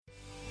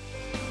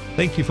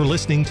Thank you for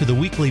listening to the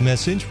weekly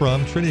message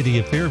from Trinity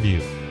of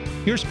Fairview.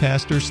 Here's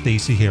Pastor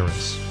Stacy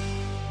Harris.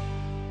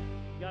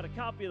 Got a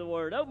copy of the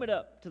Word. Open it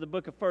up to the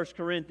book of 1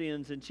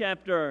 Corinthians in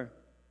chapter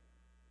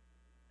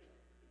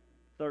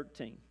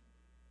 13.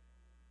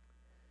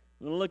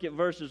 We're going to look at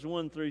verses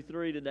 1 through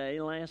 3 today.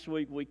 Last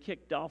week we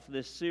kicked off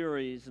this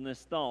series and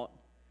this thought.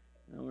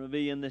 I'm going to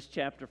be in this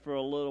chapter for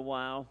a little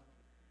while.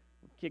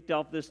 We kicked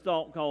off this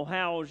thought called,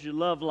 How's Your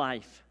Love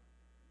Life?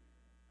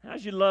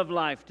 How's your love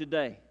life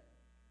today?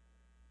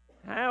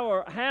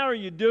 How are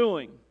you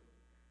doing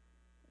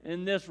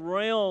in this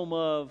realm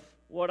of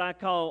what I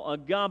call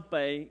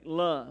agape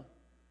love?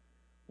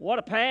 What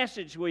a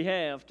passage we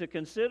have to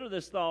consider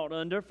this thought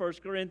under 1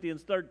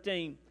 Corinthians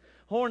 13.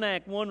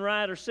 Hornak, one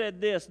writer,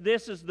 said this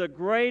is the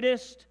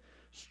greatest,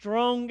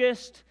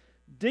 strongest,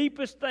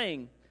 deepest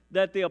thing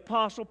that the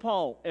Apostle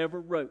Paul ever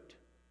wrote.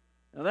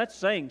 Now that's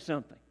saying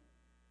something.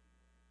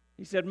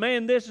 He said,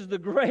 man, this is the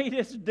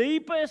greatest,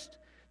 deepest,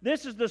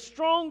 this is the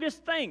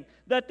strongest thing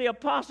that the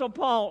Apostle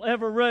Paul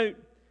ever wrote.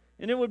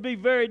 And it would be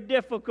very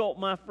difficult,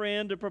 my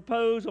friend, to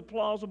propose a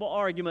plausible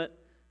argument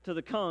to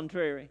the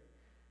contrary.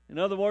 In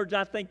other words,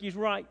 I think he's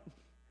right.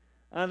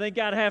 I think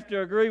I'd have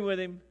to agree with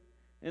him.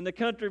 In the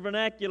country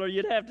vernacular,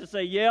 you'd have to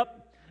say,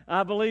 yep,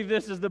 I believe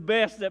this is the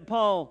best that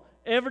Paul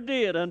ever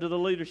did under the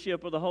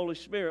leadership of the Holy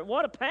Spirit.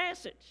 What a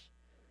passage.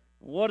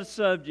 What a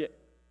subject.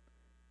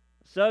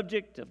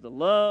 Subject of the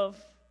love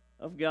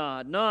of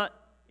God. Not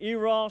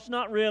eros,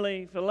 not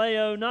really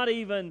phileo, not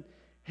even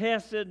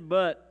hesed,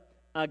 but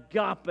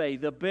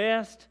agape, the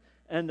best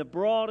and the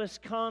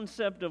broadest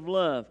concept of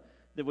love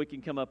that we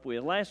can come up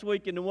with. Last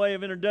week, in the way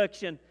of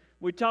introduction,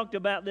 we talked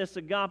about this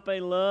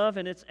agape love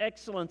and its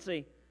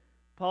excellency.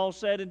 Paul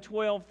said in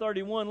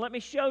 12:31, let me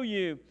show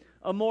you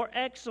a more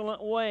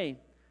excellent way.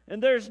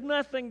 And there's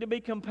nothing to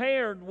be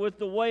compared with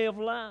the way of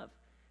love.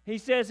 He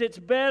says it's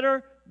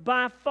better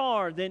by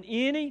far than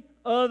any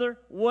other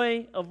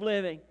way of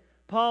living.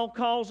 Paul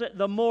calls it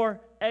the more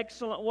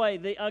excellent way,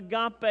 the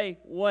agape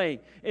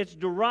way. It's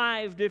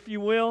derived, if you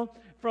will,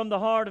 from the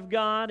heart of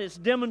God. It's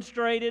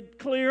demonstrated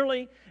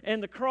clearly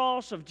in the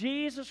cross of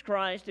Jesus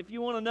Christ. If you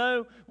want to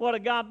know what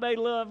agape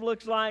love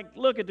looks like,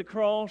 look at the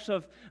cross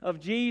of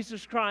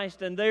Jesus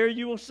Christ, and there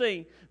you will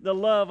see the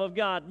love of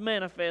God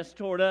manifest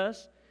toward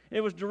us.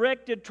 It was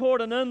directed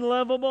toward an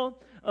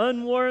unlovable,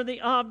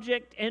 unworthy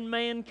object in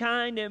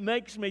mankind. It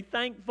makes me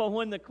thankful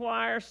when the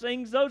choir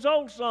sings those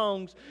old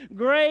songs,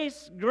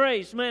 Grace,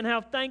 Grace. Man, how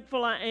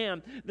thankful I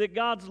am that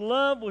God's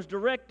love was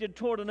directed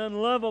toward an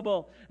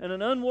unlovable and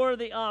an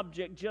unworthy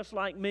object just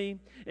like me.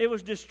 It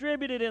was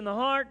distributed in the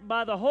heart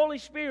by the Holy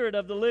Spirit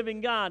of the living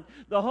God.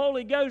 The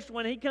Holy Ghost,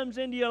 when He comes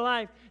into your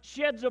life,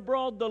 sheds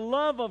abroad the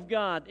love of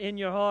God in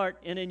your heart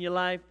and in your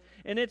life.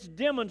 And it's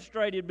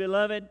demonstrated,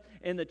 beloved,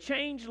 in the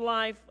changed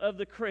life of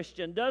the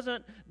Christian.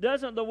 Doesn't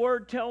the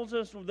Word tells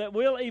us that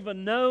we'll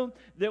even know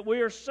that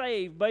we are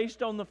saved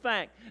based on the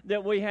fact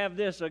that we have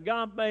this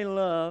agape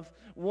love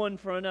one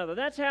for another.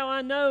 That's how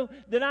I know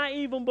that I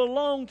even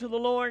belong to the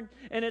Lord,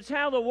 and it's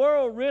how the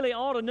world really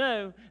ought to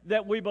know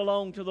that we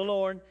belong to the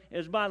Lord,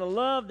 is by the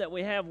love that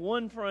we have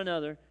one for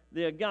another,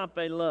 the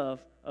agape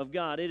love of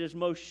God. It is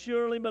most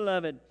surely,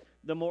 beloved,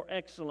 the more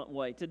excellent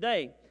way.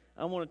 Today,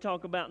 I want to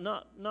talk about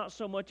not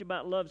so much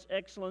about love's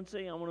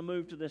excellency. I want to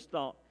move to this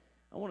thought.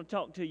 I want to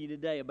talk to you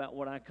today about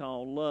what I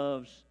call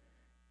love's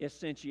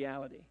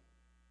essentiality.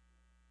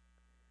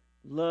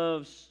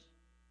 Love's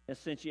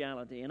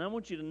essentiality. And I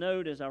want you to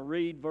note as I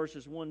read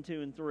verses 1,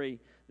 2, and 3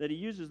 that he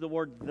uses the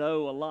word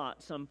though a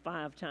lot, some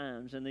 5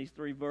 times in these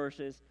 3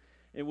 verses.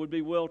 It would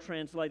be well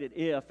translated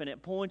if, and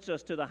it points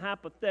us to the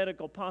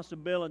hypothetical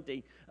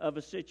possibility of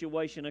a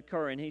situation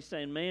occurring. He's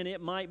saying, man, it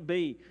might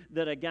be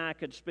that a guy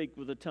could speak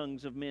with the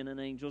tongues of men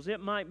and angels. It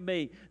might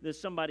be that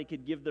somebody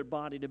could give their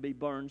body to be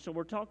burned. So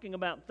we're talking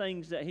about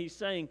things that he's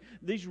saying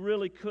these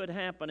really could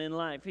happen in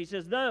life. He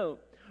says, though,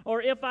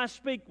 or if I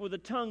speak with the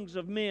tongues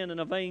of men and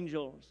of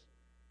angels,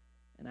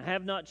 and I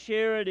have not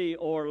charity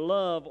or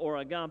love or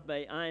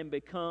agape, I am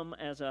become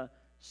as a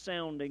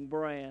sounding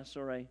brass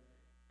or a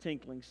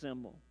tinkling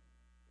cymbal.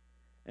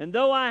 And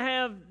though I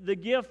have the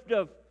gift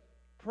of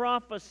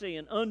prophecy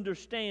and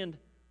understand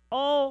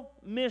all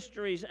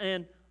mysteries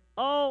and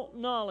all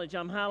knowledge,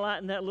 I'm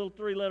highlighting that little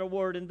 3-letter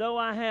word, and though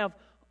I have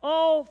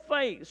all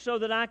faith so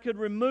that I could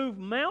remove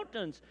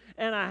mountains,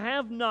 and I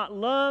have not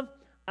love,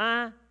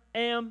 I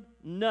am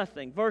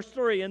nothing. Verse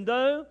 3, and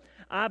though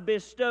I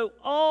bestow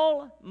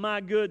all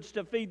my goods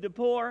to feed the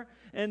poor,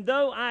 and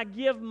though I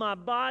give my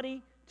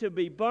body to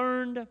be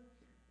burned,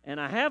 and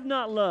I have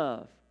not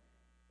love,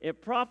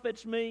 it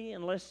profits me,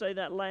 and let's say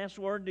that last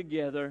word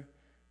together,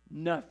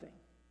 nothing.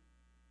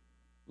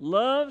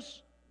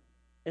 Love's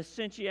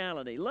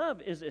essentiality. Love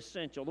is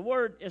essential. The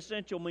word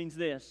essential means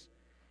this.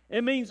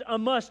 It means a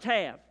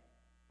must-have.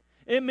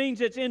 It means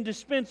it's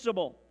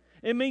indispensable.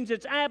 It means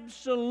it's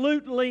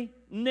absolutely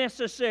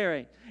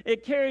necessary.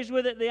 It carries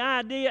with it the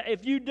idea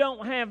if you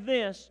don't have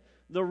this,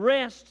 the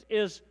rest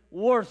is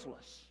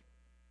worthless.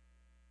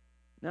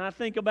 Now, I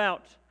think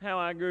about how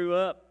I grew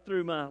up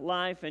through my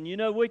life, and you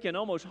know, we can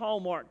almost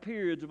hallmark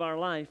periods of our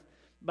life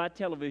by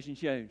television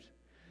shows.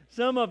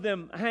 Some of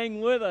them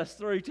hang with us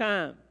through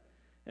time.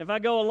 If I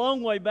go a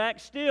long way back,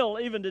 still,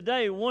 even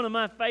today, one of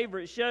my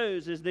favorite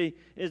shows is the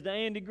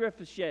Andy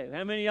Griffith Show.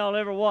 How many of y'all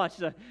ever watched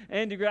the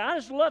Andy Griffith? I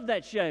just love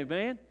that show,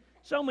 man.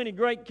 So many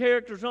great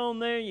characters on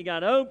there. You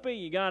got Opie,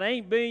 you got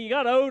Aunt Bee, you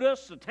got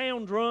Otis, the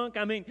town drunk.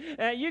 I mean,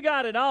 you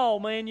got it all,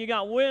 man. You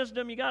got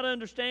wisdom, you got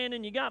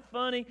understanding, you got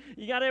funny,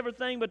 you got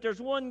everything. But there's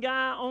one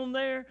guy on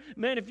there,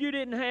 man, if you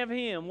didn't have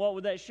him, what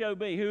would that show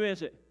be? Who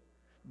is it?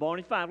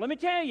 Barney Fife. Let me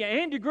tell you,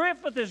 Andy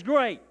Griffith is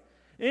great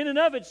in and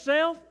of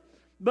itself.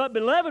 But,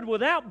 beloved,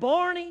 without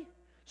Barney,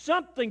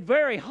 something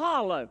very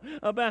hollow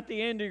about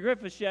the Andy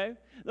Griffith Show.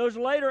 Those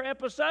later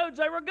episodes,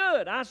 they were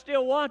good. I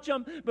still watch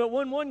them, but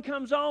when one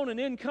comes on and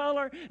in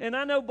color, and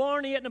I know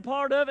Barney isn't a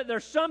part of it,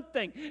 there's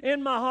something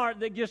in my heart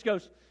that just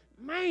goes,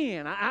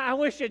 man, I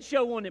wish that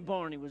show one that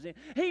Barney was in.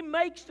 He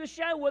makes the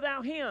show.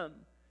 Without him,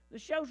 the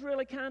show's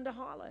really kind of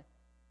hollow.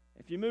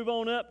 If you move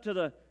on up to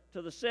the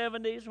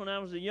 70s, when I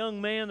was a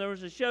young man, there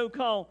was a show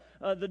called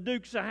The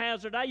Dukes of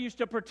Hazzard. I used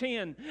to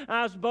pretend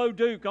I was Bo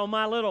Duke on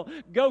my little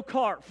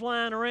go-kart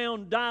flying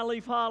around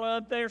Dye-Leaf Hollow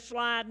up there,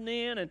 sliding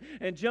in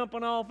and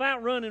jumping off,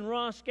 outrunning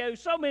Roscoe.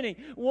 So many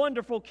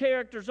wonderful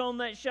characters on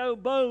that show,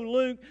 Bo,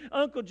 Luke,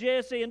 Uncle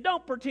Jesse, and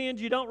don't pretend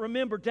you don't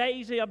remember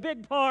Daisy, a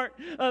big part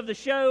of the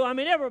show. I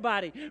mean,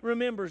 everybody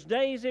remembers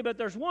Daisy, but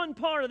there's one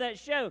part of that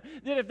show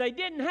that if they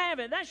didn't have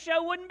it, that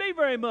show wouldn't be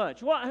very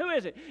much. Who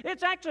is it?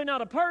 It's actually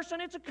not a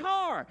person, it's a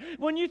car.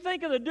 When you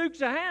think of the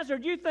Dukes of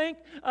Hazzard, you think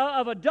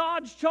of a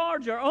Dodge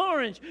Charger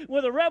orange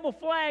with a rebel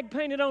flag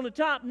painted on the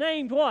top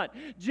named what?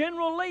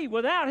 General Lee.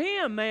 Without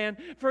him, man,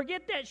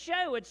 forget that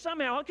show. It's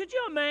somehow, could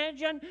you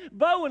imagine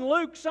Bo and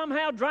Luke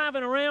somehow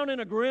driving around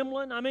in a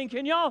Gremlin? I mean,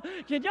 can y'all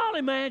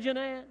imagine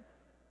that?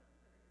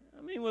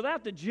 I mean,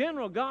 without the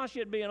General, gosh,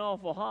 it'd be an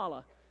awful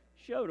hollow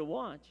show to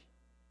watch.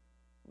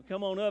 We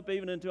come on up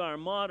even into our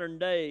modern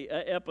day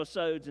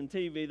episodes in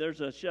TV.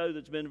 There's a show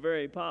that's been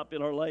very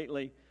popular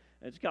lately.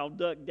 It's called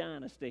Duck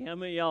Dynasty. How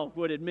many of y'all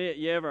would admit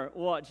you ever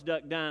watched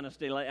Duck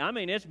Dynasty? I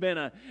mean, it's been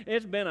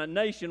a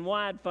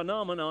nationwide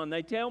phenomenon.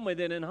 They tell me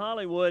that in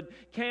Hollywood,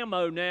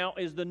 camo now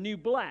is the new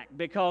black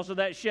because of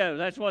that show.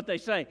 That's what they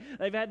say.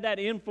 They've had that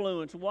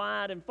influence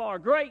wide and far.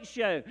 Great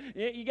show.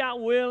 You got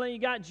Willie, you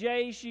got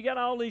Jace, you got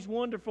all these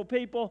wonderful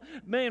people.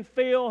 Man,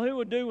 Phil, who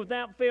would do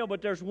without Phil?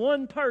 But there's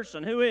one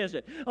person, who is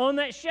it, on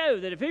that show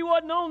that if he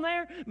wasn't on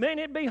there, man,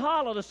 it'd be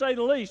hollow to say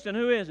the least. And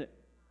who is it?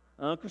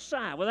 Uncle Si.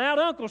 Without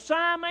Uncle Si,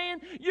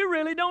 man, you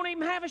really don't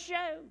even have a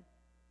show.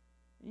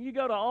 You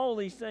go to all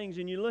these things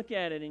and you look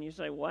at it and you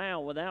say,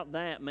 wow, without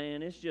that,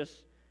 man, it's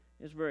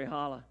very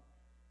hollow.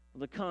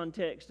 The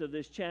context of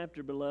this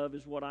chapter, beloved,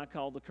 is what I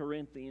call the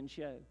Corinthian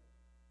show.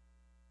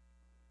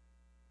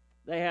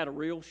 They had a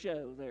real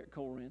show there at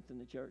Corinth in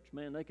the church.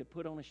 Man, they could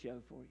put on a show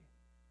for you.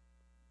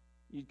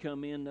 You'd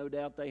come in, no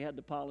doubt they had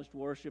the polished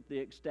worship, the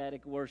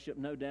ecstatic worship.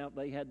 No doubt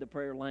they had the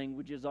prayer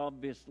languages.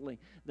 Obviously,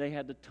 they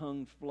had the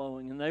tongues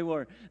flowing. And they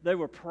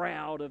were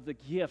proud of the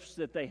gifts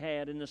that they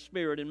had in the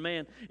Spirit. And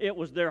man, it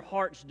was their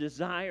heart's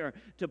desire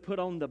to put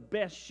on the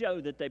best show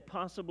that they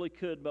possibly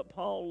could. But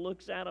Paul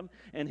looks at them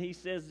and he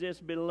says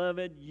this,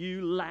 beloved,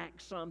 you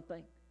lack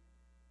something.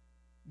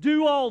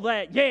 Do all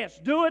that. Yes,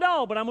 do it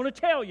all. But I'm going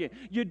to tell you,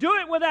 you do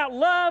it without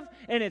love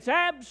and it's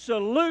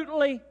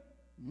absolutely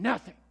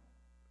nothing.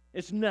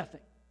 It's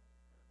nothing.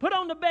 Put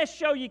on the best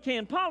show you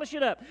can. Polish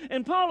it up.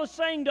 And Paul is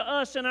saying to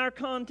us in our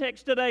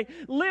context today,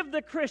 live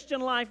the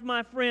Christian life,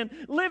 my friend.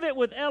 Live it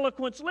with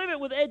eloquence. Live it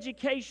with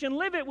education.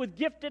 Live it with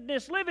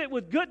giftedness. Live it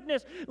with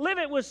goodness. Live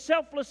it with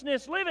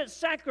selflessness. Live it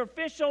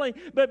sacrificially.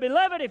 But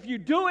beloved, if you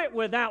do it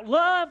without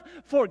love,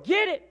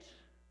 forget it.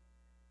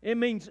 It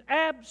means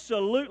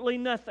absolutely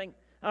nothing.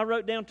 I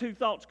wrote down 2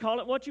 thoughts. Call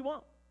it what you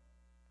want.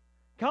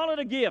 Call it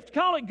a gift.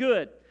 Call it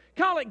good.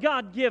 Call it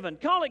God-given.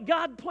 Call it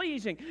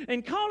God-pleasing.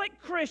 And call it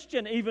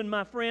Christian even,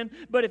 my friend.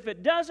 But if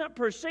it doesn't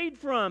proceed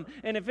from,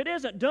 and if it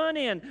isn't done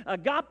in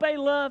agape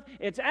love,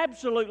 it's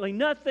absolutely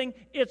nothing.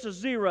 It's a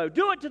zero.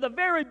 Do it to the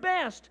very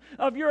best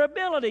of your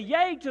ability.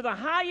 Yea, to the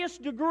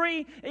highest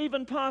degree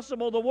even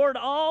possible. The word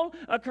all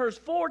occurs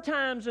 4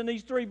 times in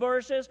these 3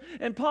 verses.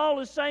 And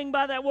Paul is saying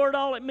by that word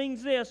all, it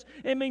means this.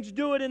 It means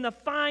do it in the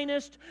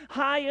finest,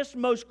 highest,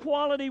 most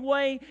quality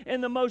way, in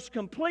the most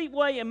complete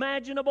way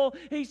imaginable.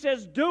 He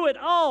says do it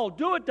all.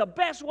 Do it the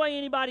best way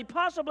anybody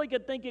possibly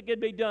could think it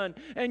could be done.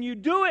 And you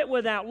do it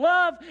without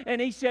love.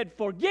 And he said,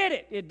 forget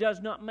it. It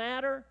does not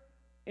matter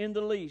in the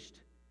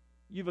least.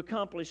 You've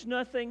accomplished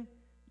nothing.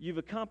 You've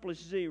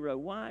accomplished zero.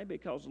 Why?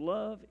 Because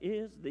love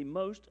is the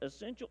most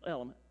essential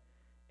element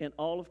in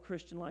all of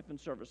Christian life and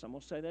service. I'm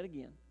going to say that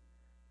again.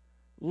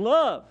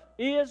 Love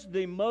is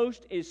the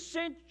most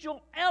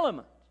essential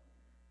element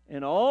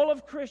in all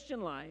of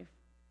Christian life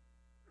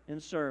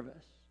and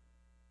service.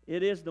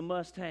 It is the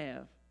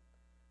must-have.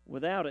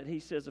 Without it,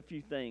 he says a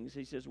few things.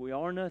 He says we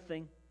are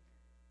nothing.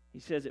 He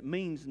says it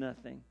means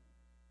nothing.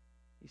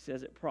 He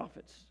says it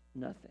profits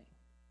nothing.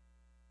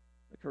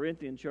 The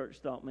Corinthian church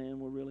thought, man,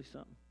 we're really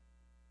something.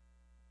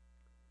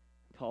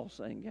 Paul's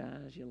saying,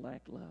 guys, you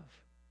lack love.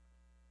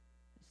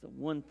 the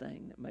one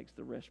thing that makes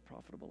the rest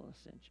profitable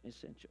and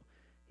essential.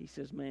 He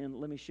says, man,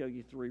 let me show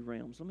you 3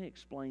 realms. Let me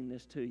explain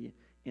this to you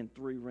in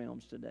 3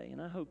 realms today.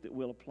 And I hope that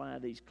we'll apply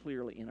these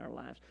clearly in our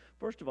lives.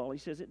 First of all, he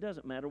says, it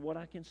doesn't matter what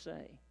I can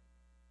say.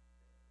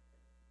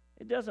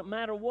 It doesn't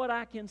matter what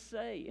I can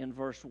say in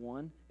verse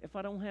 1 if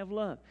I don't have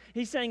love.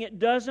 He's saying it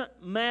doesn't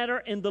matter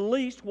in the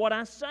least what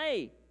I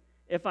say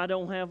if I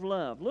don't have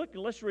love. Look,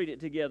 let's read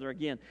it together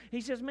again. He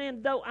says,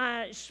 man, though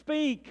I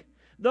speak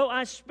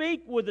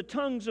with the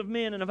tongues of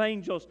men and of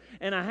angels,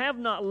 and I have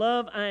not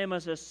love, I am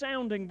as a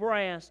sounding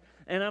brass,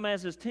 and I'm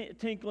as a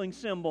tinkling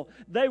cymbal.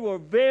 They were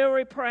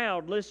very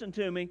proud, listen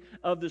to me,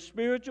 of the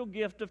spiritual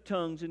gift of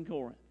tongues in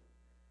Corinth.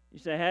 You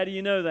say, how do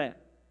you know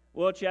that?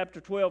 Well,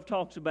 chapter 12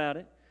 talks about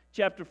it.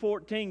 Chapter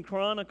 14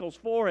 chronicles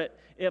for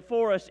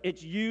us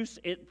its use,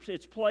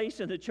 its place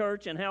in the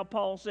church, and how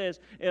Paul says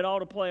it ought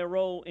to play a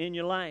role in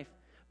your life.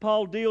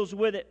 Paul deals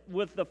with it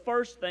with the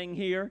first thing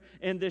here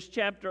in this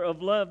chapter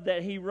of love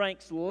that he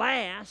ranks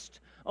last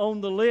on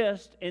the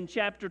list in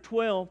chapter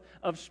 12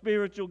 of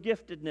spiritual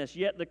giftedness.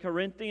 Yet the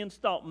Corinthians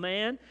thought,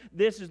 man,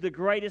 this is the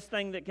greatest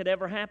thing that could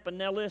ever happen.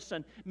 Now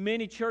listen,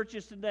 many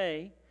churches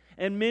today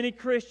and many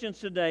Christians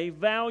today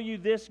value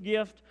this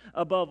gift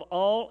above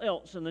all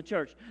else in the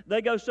church.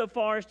 They go so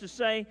far as to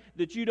say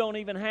that you don't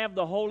even have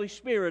the Holy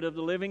Spirit of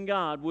the living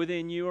God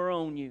within you or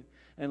on you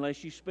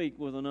unless you speak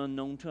with an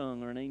unknown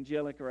tongue or an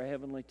angelic or a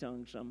heavenly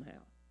tongue somehow.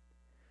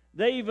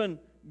 They even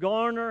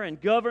garner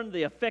and govern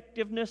the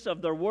effectiveness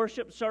of their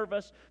worship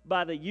service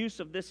by the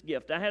use of this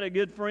gift. I had a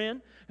good friend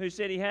who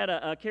said he had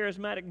a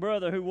charismatic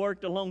brother who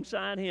worked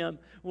alongside him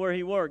where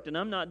he worked. And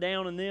I'm not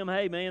down on them.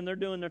 Hey, man, they're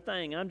doing their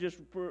thing. I'm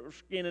just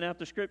skinning out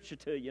the Scripture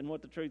to you and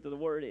what the truth of the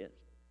Word is.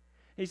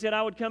 He said,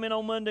 I would come in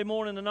on Monday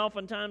morning and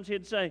oftentimes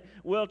he'd say,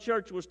 well,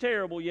 church was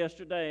terrible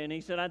yesterday. And he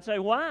said, I'd say,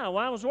 why?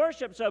 Why was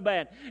worship so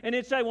bad? And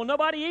he'd say, well,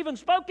 nobody even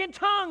spoke in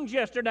tongues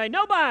yesterday.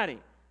 Nobody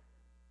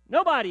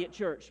at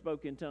church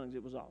spoke in tongues.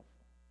 It was awful.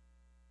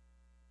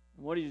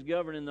 And what he was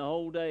governing the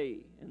whole day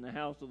in the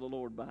house of the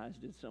Lord by is,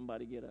 did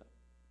somebody get up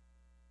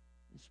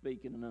and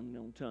speak in an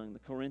unknown tongue? The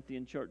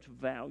Corinthian church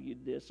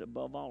valued this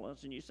above all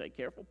else. And you say,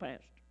 careful,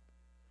 Pastor.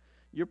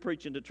 You're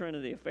preaching to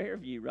Trinity of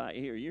Fairview right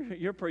here.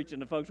 You're preaching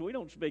to folks. We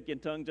don't speak in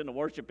tongues in the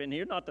worship in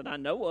here, not that I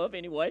know of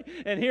anyway.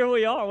 And here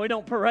we are. We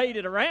don't parade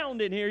it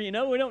around in here, you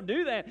know. We don't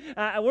do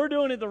that. We're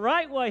doing it the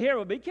right way here.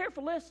 But be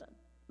careful, listen.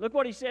 Look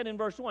what he said in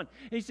verse 1.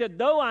 He said,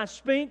 though I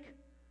speak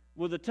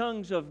with the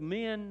tongues of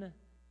men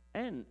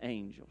and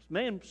angels.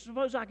 Man,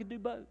 suppose I could do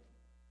both.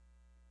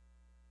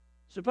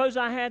 Suppose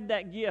I had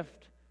that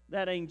gift,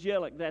 that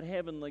angelic, that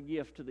heavenly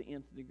gift to the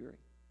nth degree.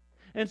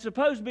 And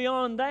suppose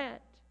beyond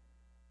that,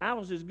 I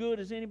was as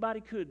good as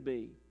anybody could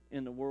be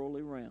in the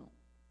worldly realm.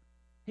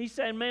 He's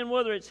saying, man,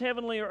 whether it's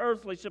heavenly or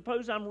earthly,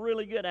 suppose I'm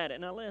really good at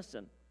it. Now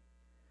listen,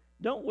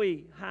 don't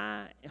we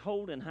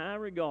hold in high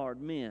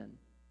regard men,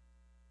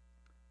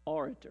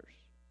 orators,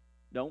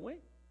 don't we?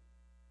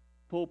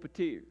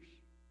 Pulpiteers.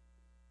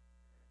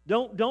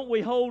 Don't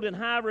we hold in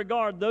high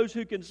regard those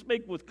who can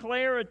speak with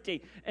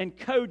clarity and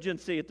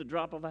cogency at the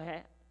drop of a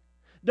hat?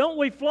 Don't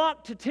we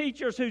flock to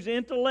teachers whose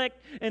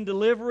intellect and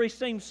delivery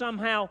seem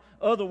somehow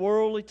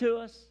otherworldly to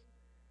us?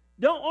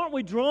 Aren't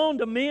we drawn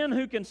to men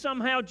who can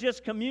somehow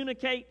just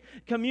communicate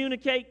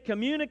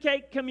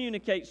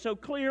so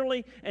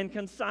clearly and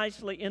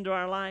concisely into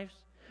our lives?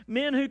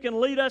 Men who can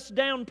lead us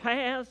down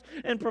paths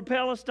and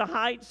propel us to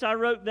heights, I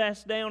wrote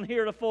this down,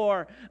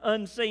 heretofore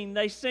unseen.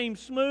 They seem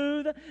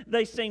smooth,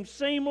 they seem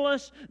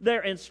seamless,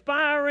 they're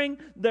inspiring,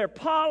 they're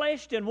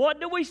polished, and what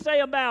do we say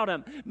about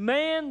them?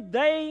 Man,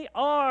 they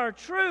are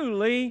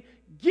truly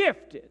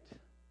gifted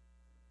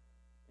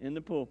in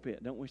the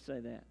pulpit. Don't we say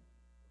that?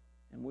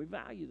 And we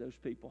value those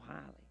people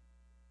highly,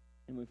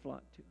 and we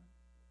flock to them.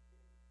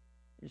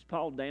 Is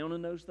Paul down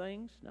in those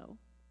things? No,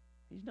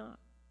 he's not.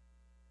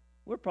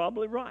 We're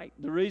probably right.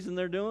 The reason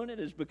they're doing it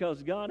is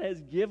because God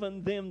has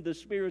given them the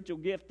spiritual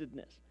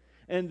giftedness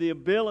and the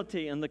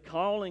ability and the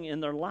calling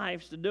in their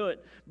lives to do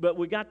it. But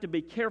we got to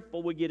be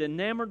careful. We get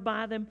enamored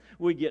by them.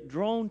 We get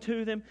drawn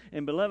to them.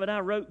 And beloved,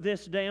 I wrote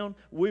this down.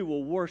 We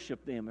will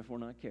worship them if we're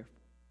not careful.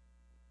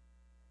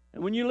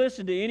 And when you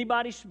listen to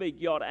anybody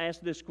speak, you ought to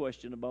ask this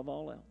question above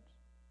all else.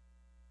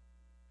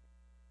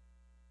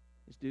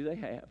 Is, do they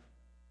have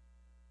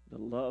the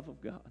love of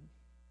God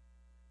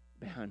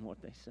behind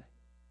what they say?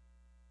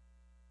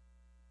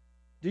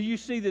 Do you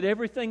see that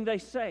everything they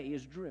say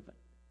is driven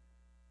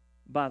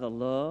by the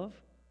love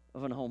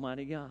of an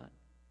almighty God?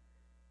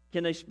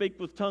 Can they speak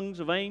with tongues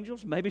of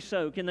angels? Maybe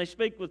so. Can they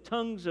speak with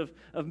tongues of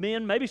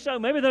men? Maybe so.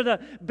 Maybe they're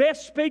the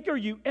best speaker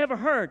you ever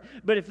heard.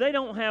 But if they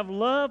don't have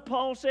love,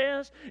 Paul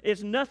says,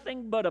 it's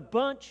nothing but a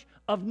bunch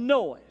of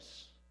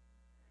noise.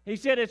 He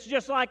said it's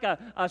just like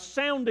a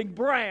sounding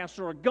brass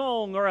or a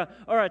gong or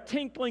a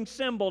tinkling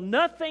cymbal.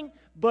 Nothing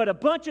but a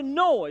bunch of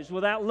noise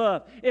without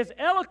love. As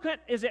eloquent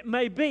as it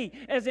may be,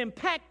 as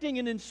impacting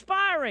and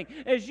inspiring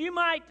as you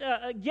might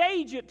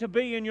gauge it to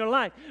be in your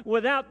life,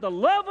 without the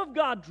love of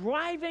God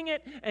driving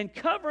it and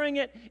covering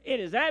it, it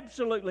is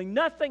absolutely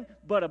nothing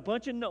but a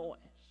bunch of noise.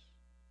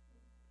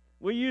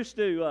 We used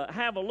to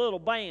have a little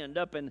band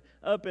up in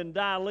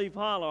Die Leaf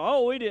Hollow.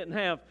 Oh, we didn't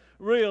have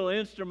real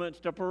instruments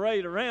to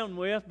parade around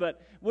with,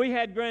 but we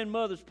had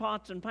grandmother's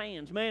pots and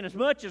pans. Man, as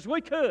much as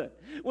we could,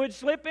 we'd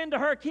slip into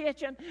her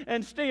kitchen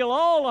and steal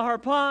all of her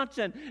pots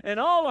and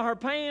all of her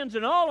pans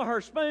and all of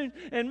her spoons,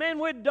 and man,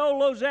 we'd dole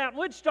those out.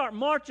 We'd start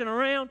marching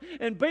around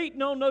and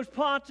beating on those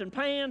pots and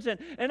pans,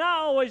 and I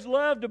always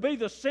loved to be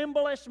the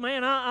cymbalist.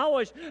 Man, I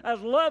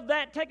loved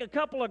that. Take a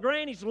couple of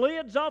Granny's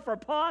lids off her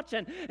pots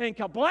and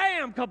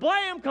kablam,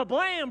 kablam,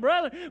 kablam,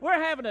 brother.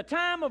 We're having a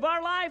time of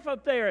our life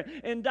up there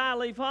in Die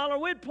Leaf Hollow.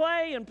 We'd play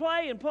and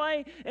play and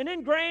play, and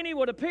then Granny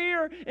would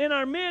appear in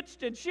our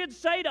midst, and she'd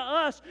say to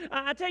us,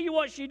 I tell you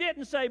what she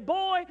didn't say,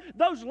 boy,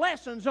 those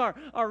lessons are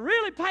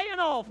really paying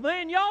off,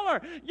 man. Y'all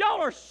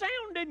are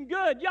sounding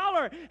good. Y'all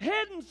are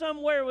heading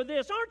somewhere with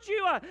this. Aren't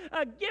you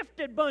a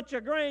gifted bunch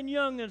of grand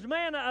young'uns,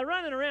 man,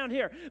 running around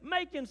here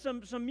making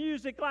some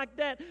music like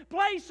that?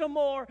 Play some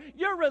more.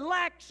 You're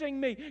relaxing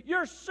me.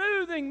 You're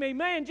soothing me,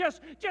 man.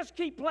 Just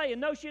keep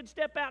playing. No, she'd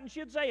step out and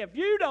she'd say, if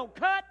you don't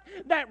cut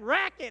that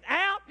racket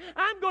out,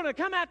 I'm going to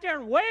come out there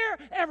and wear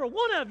every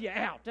one of you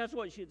out. That's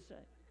what she'd say.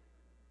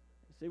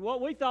 See,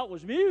 what we thought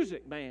was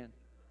music, man,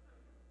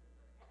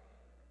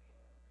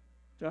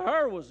 to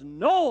her was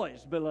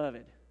noise,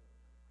 beloved,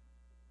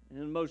 in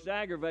the most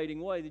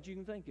aggravating way that you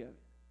can think of it.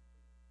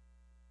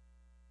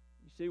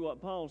 You see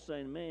what Paul's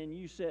saying, man,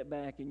 you sit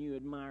back and you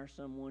admire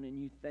someone and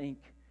you think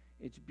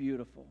it's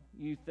beautiful.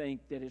 You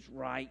think that it's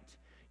right.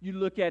 You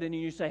look at it and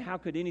you say, how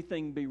could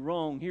anything be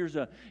wrong? Here's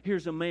a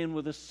man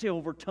with a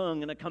silver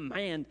tongue and a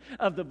command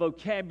of the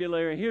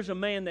vocabulary. Here's a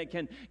man that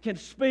can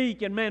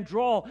speak and, man,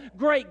 draw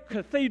great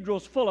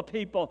cathedrals full of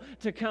people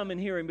to come and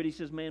hear him. But he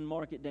says, man,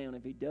 mark it down.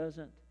 If he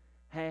doesn't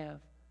have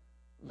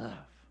love,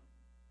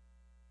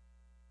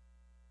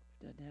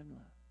 doesn't have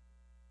love,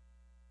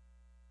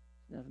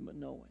 it's nothing but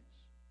noise.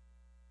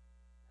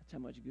 That's how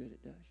much good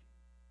it does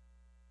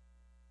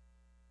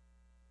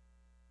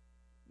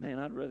you. Man,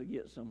 I'd rather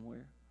get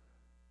somewhere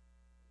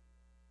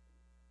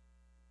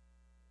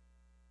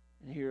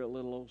and hear a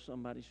little old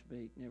somebody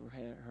speak. Never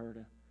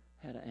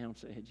had an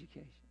ounce of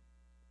education.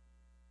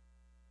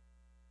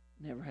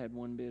 Never had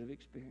one bit of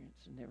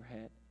experience, and never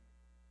had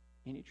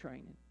any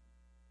training.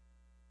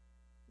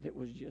 That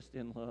was just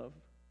in love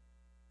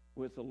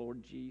with the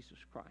Lord Jesus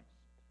Christ.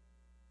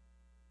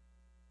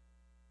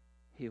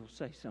 He'll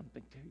say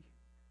something to you.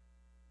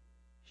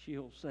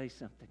 She'll say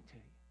something to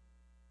you.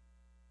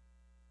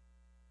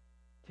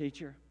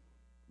 Teacher,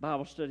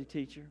 Bible study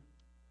teacher,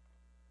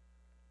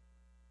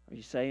 are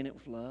you saying it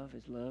with love?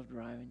 Is love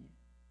driving you?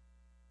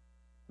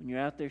 When you're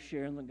out there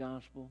sharing the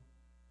gospel,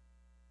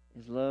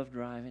 is love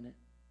driving it?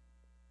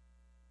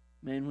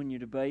 Man, when you're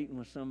debating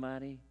with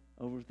somebody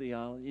over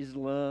theology, is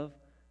love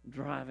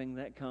driving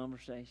that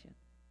conversation?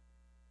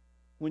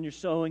 When you're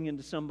sowing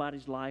into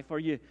somebody's life, are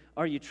you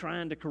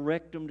trying to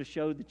correct them to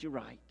show that you're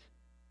right?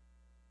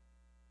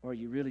 Or are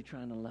you really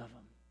trying to love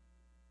them?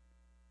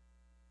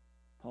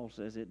 Paul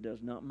says it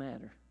does not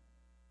matter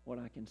what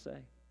I can say.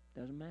 It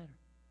doesn't matter.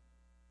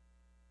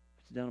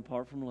 If it's done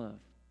apart from love,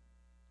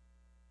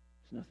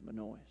 it's nothing but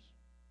noise.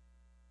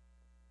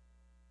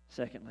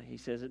 Secondly, he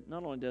says it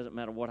not only doesn't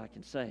matter what I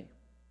can say,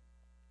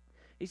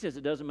 he says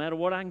it doesn't matter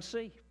what I can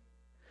see.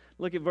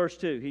 Look at verse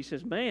 2. He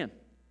says, man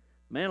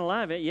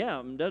alive, yeah,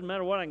 it doesn't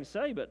matter what I can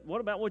say, but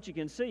what about what you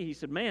can see? He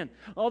said, man,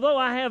 although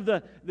I have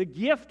the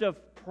gift of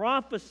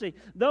prophecy,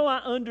 though I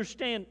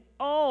understand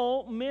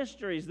all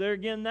mysteries, there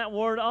again that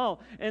word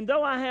all, and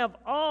though I have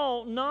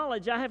all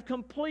knowledge, I have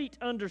complete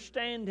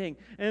understanding,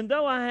 and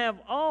though I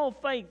have all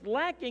faith,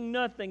 lacking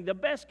nothing, the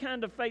best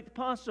kind of faith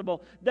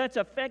possible, that's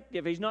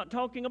effective. He's not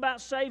talking about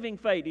saving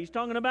faith. He's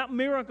talking about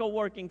miracle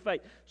working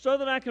faith. So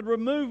that I could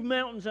remove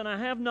mountains and I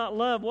have not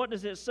love, what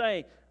does it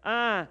say?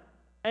 I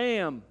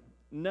am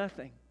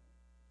nothing.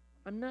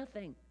 I'm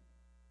nothing.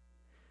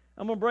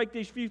 I'm going to break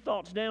these few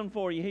thoughts down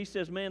for you. He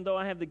says, man, though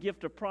I have the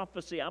gift of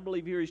prophecy, I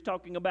believe here he's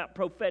talking about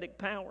prophetic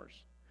powers.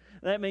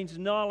 That means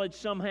knowledge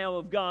somehow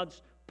of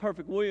God's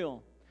perfect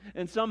will.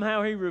 And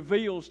somehow he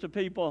reveals to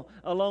people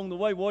along the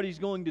way what he's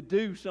going to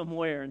do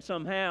somewhere and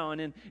somehow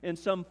and in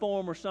some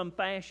form or some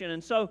fashion.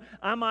 And so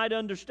I might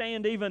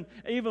understand even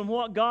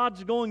what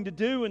God's going to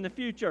do in the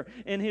future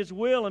in his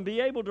will and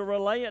be able to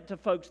relay it to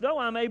folks. Though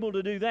I'm able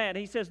to do that,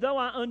 he says, though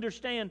I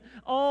understand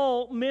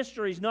all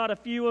mysteries, not a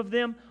few of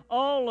them,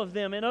 all of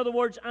them. In other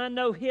words, I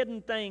know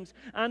hidden things.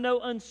 I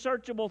know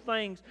unsearchable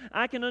things.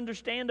 I can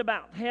understand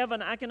about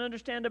heaven. I can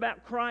understand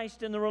about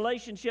Christ and the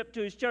relationship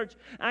to his church.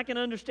 I can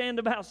understand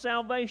about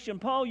salvation.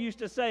 Paul used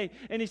to say,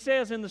 and he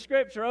says in the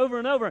Scripture over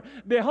and over,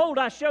 behold,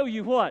 I show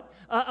you what?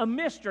 A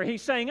mystery.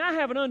 He's saying, I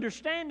have an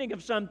understanding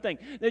of something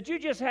that you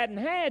just hadn't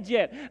had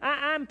yet.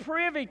 I'm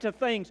privy to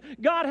things.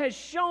 God has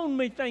shown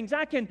me things.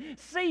 I can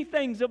see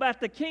things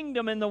about the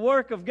kingdom and the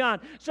work of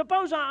God.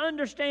 Suppose I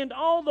understand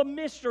all the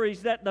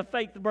mysteries that the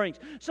faith brings. brings.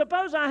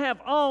 Suppose I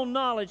have all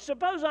knowledge.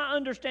 Suppose I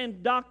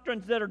understand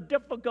doctrines that are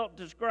difficult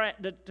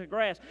to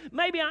grasp.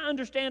 Maybe I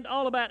understand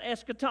all about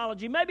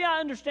eschatology. Maybe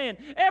I understand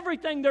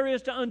everything there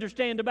is to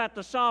understand about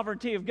the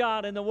sovereignty of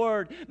God and the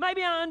Word.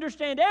 Maybe I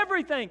understand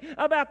everything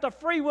about the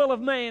free will of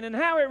man and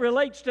how it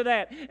relates to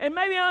that. And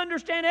maybe I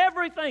understand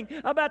everything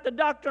about the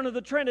doctrine of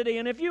the Trinity.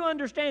 And if you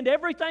understand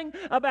everything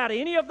about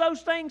any of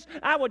those things,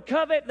 I would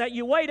covet that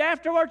you wait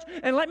afterwards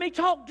and let me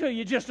talk to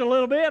you just a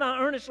little bit. I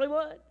earnestly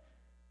would.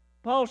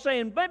 Paul's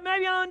saying, but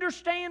maybe I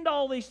understand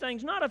all these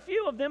things, not a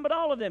few of them, but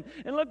all of them.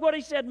 And look what he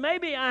said,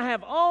 maybe I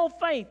have all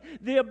faith,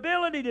 the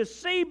ability to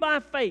see by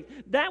faith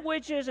that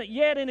which isn't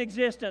yet in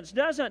existence.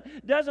 Doesn't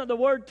the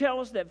Word tell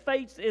us that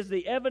faith is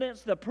the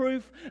evidence, the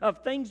proof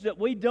of things that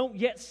we don't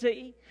yet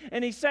see?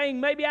 And he's saying,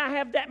 maybe I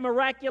have that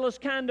miraculous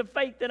kind of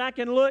faith that I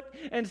can look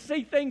and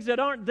see things that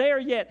aren't there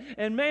yet.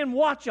 And man,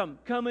 watch them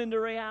come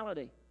into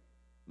reality.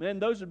 Man,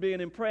 those would be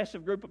an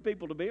impressive group of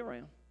people to be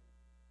around.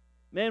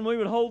 Man, we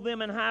would hold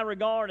them in high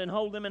regard and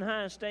hold them in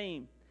high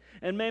esteem.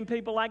 And man,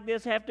 people like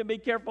this have to be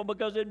careful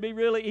because it'd be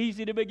really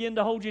easy to begin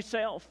to hold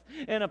yourself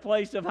in a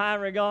place of high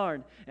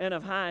regard and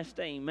of high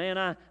esteem. Man,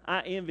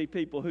 I envy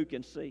people who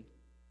can see.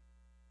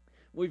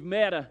 We've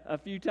met a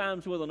few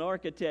times with an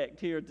architect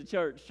here at the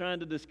church trying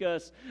to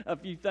discuss a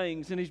few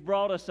things, and he's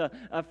brought us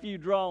a few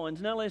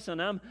drawings. Now listen,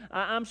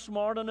 I'm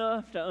smart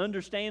enough to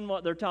understand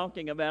what they're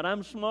talking about.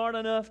 I'm smart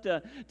enough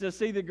to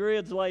see the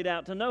grids laid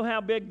out, to know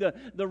how big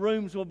the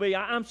rooms will be.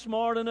 I'm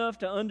smart enough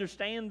to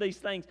understand these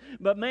things.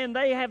 But man,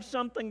 they have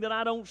something that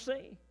I don't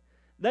see.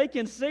 They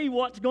can see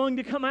what's going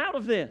to come out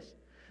of this.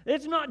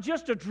 It's not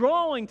just a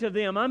drawing to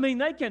them. I mean,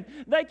 they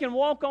can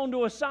walk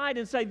onto a site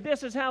and say,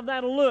 this is how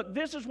that'll look.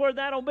 This is where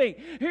that'll be.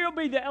 Here'll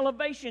be the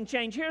elevation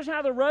change. Here's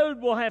how the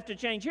road will have to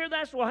change. Here,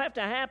 that's will have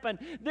to happen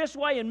this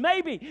way. And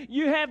maybe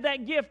you have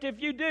that gift.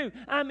 If you do,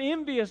 I'm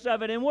envious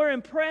of it. And we're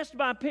impressed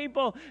by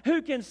people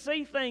who can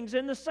see things.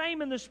 And the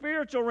same in the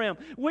spiritual realm.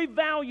 We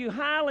value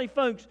highly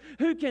folks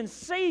who can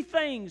see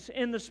things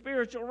in the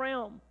spiritual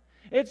realm.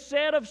 It's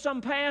said of some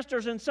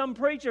pastors and some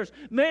preachers,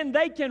 man,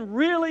 they can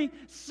really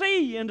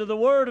see into the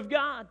Word of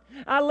God.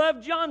 I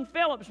love John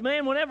Phillips,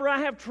 man, whenever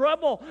I have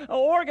trouble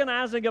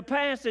organizing a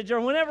passage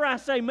or whenever I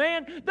say,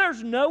 man,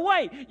 there's no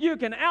way you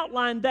can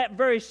outline that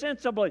very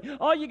sensibly.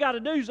 All you got to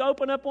do is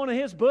open up one of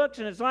his books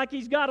and it's like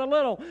he's got a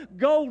little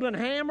golden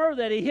hammer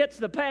that he hits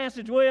the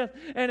passage with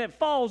and it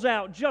falls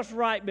out just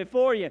right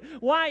before you.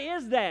 Why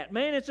is that?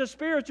 Man, it's a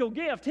spiritual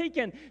gift. He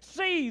can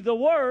see the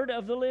Word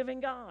of the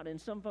living God.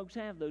 And some folks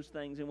have those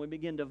things and we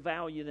begin to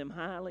value them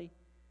highly,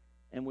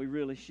 and we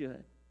really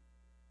should.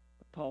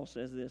 But Paul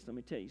says this, let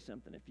me tell you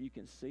something. If you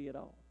can see it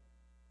all,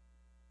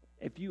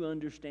 if you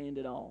understand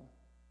it all,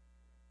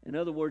 in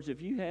other words,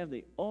 if you have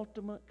the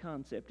ultimate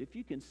concept, if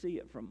you can see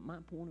it from my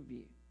point of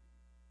view,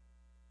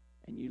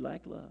 and you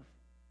lack love,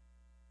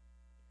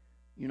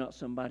 you're not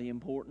somebody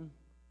important,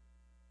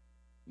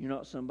 you're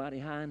not somebody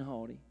high and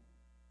haughty.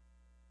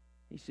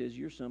 He says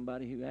you're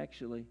somebody who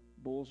actually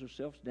boils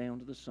herself down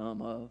to the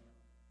sum of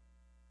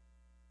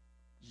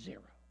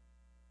zero.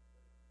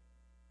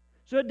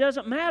 So it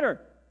doesn't matter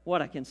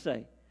what I can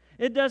say.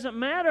 It doesn't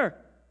matter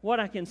what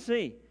I can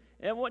see.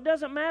 And what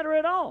doesn't matter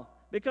at all,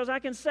 because I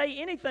can say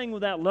anything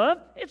without love,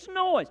 it's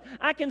noise.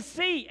 I can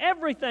see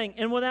everything,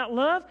 and without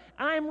love,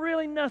 I am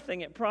really nothing.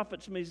 It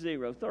profits me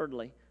zero.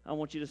 Thirdly, I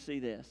want you to see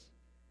this.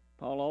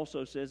 Paul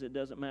also says it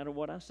doesn't matter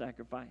what I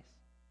sacrifice.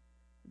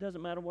 It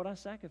doesn't matter what I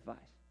sacrifice.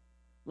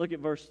 Look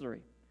at verse 3.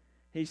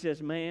 He says,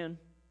 man,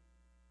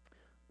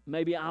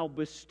 maybe I'll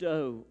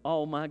bestow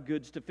all my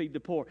goods to feed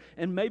the poor.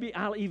 And maybe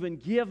I'll even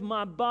give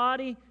my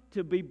body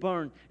to be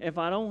burned. If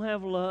I don't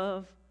have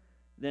love,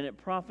 then it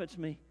profits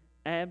me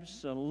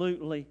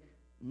absolutely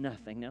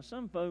nothing. Now,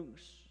 some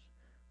folks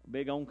are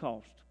big on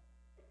cost.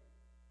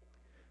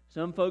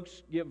 Some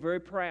folks get very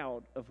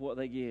proud of what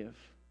they give.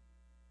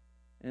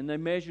 And they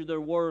measure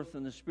their worth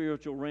in the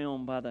spiritual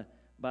realm by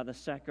the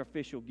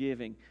sacrificial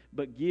giving.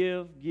 But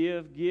give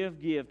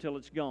till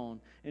it's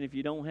gone. And if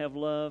you don't have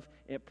love,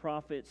 it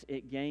profits,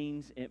 it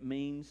gains, it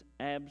means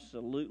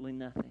absolutely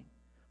nothing.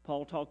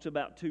 Paul talks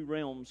about two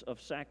realms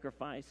of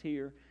sacrifice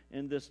here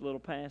in this little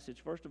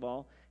passage. First of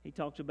all, he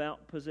talks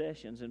about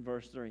possessions in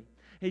verse 3.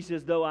 He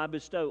says, though I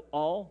bestow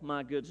all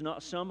my goods,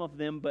 not some of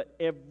them, but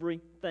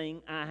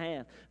everything I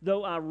have.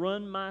 Though I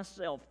run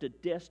myself to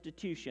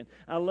destitution.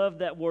 I love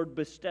that word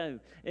bestow.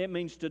 It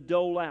means to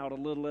dole out a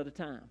little at a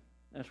time.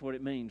 That's what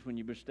it means when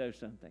you bestow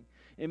something.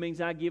 It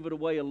means I give it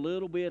away a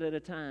little bit at a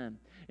time.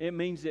 It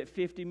means that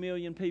 50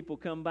 million people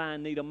come by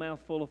and need a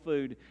mouthful of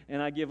food,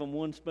 and I give them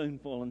one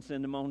spoonful and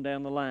send them on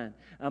down the line.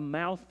 A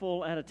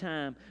mouthful at a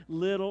time,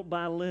 little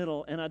by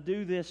little. And I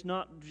do this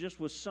not just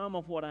with some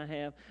of what I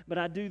have, but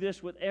I do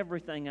this with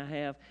everything I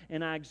have,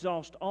 and I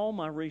exhaust all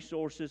my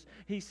resources.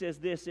 He says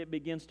this, it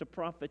begins to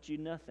profit you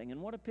nothing. And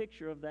what a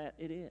picture of that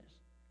it is.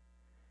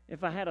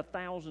 If I had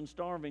 1,000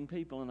 starving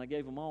people and I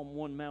gave them all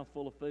one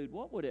mouthful of food,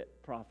 what would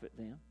it profit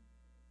them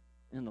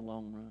in the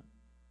long run?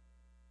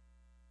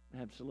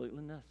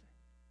 Absolutely nothing.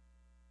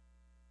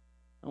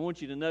 I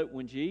want you to note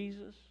when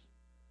Jesus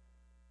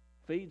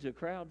feeds a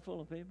crowd full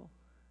of people,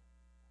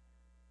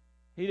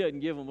 He doesn't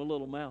give them a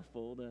little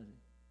mouthful, does He?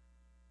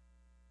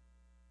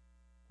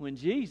 When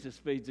Jesus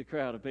feeds a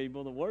crowd of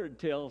people, the Word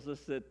tells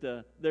us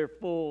that they're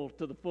full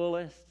to the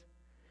fullest.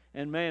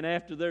 And man,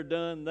 after they're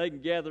done, they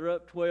can gather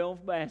up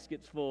 12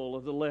 baskets full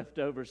of the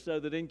leftovers, so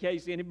that in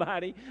case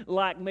anybody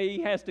like me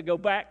has to go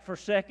back for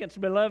seconds,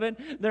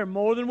 beloved, they're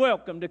more than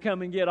welcome to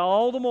come and get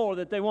all the more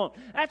that they want.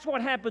 That's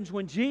what happens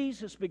when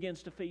Jesus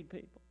begins to feed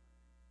people.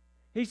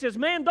 He says,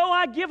 man, though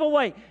I give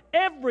away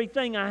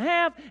everything I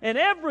have and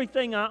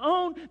everything I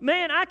own,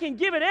 man, I can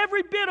give it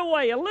every bit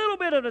away, a little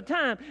bit at a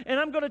time. And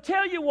I'm going to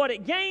tell you what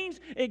it gains.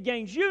 It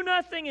gains you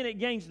nothing, and it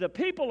gains the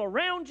people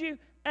around you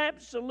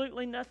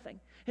absolutely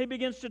nothing. He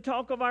begins to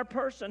talk of our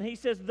person. He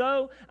says,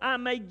 though I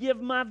may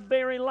give my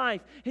very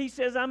life. He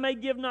says, I may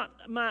give not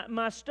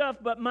my stuff,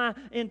 but my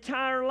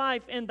entire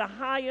life in the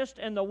highest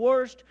and the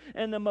worst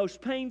and the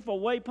most painful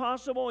way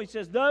possible. He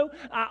says, though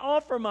I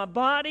offer my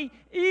body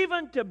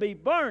even to be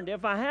burned.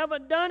 If I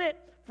haven't done it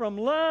from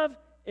love,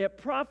 it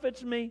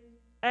profits me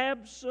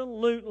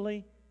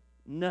absolutely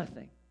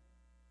nothing.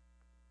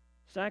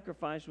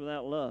 Sacrifice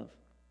without love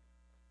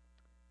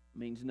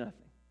means nothing.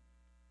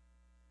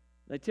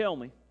 They tell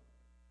me,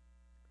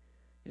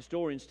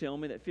 historians tell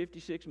me, that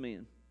 56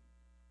 men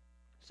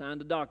signed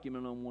a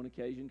document on one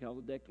occasion called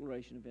the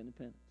Declaration of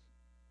Independence.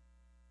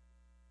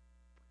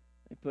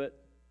 They put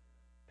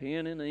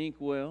pen in the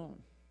inkwell,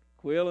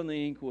 quill in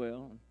the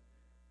inkwell, and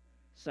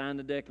signed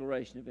the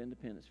Declaration of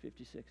Independence,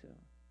 56 of them.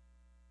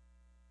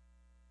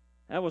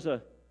 That was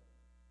a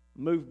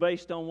move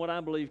based on what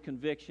I believe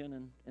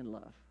conviction and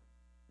love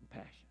and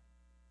passion.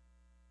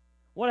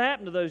 What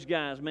happened to those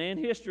guys, man?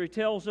 History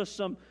tells us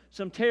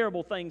some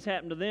terrible things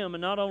happened to them,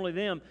 and not only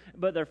them,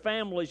 but their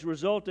families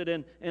resulted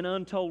in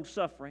untold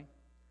suffering.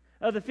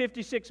 Of the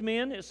 56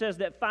 men, it says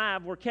that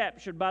 5 were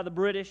captured by the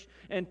British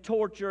and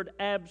tortured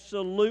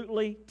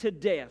absolutely to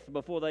death.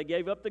 Before they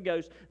gave up the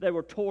ghost, they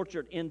were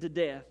tortured into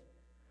death.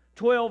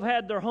 12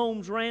 had their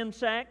homes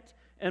ransacked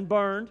and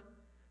burned.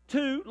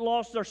 2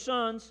 lost their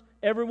sons,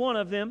 every one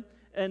of them,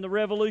 in the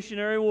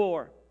Revolutionary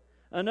War.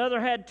 Another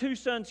had 2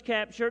 sons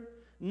captured.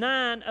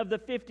 9 of the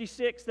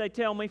 56, they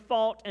tell me,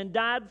 fought and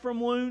died from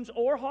wounds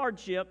or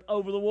hardship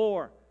over the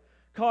war.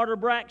 Carter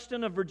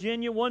Braxton of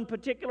Virginia, one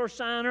particular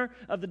signer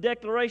of the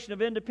Declaration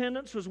of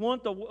Independence, was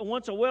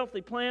once a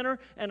wealthy planter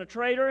and a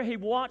trader. He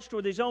watched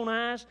with his own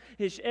eyes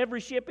every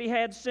ship he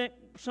had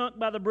sunk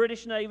by the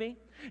British Navy.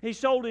 He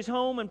sold his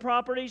home and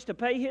properties to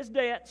pay his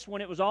debts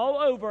when it was all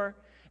over,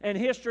 and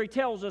history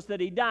tells us that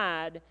he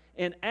died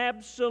in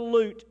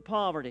absolute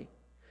poverty.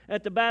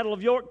 At the Battle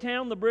of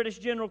Yorktown, the British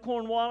General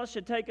Cornwallis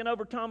had taken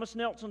over Thomas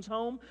Nelson's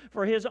home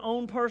for his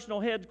own personal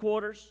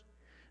headquarters.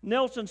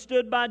 Nelson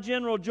stood by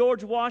General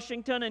George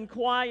Washington and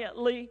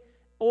quietly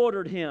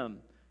ordered him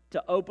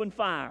to open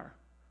fire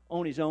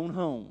on his own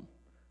home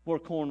where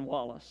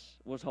Cornwallis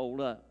was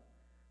holed up.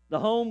 The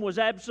home was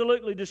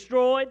absolutely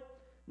destroyed.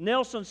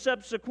 Nelson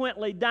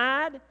subsequently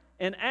died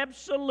in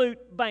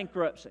absolute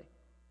bankruptcy.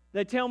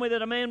 They tell me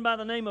that a man by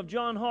the name of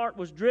John Hart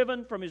was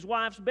driven from his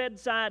wife's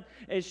bedside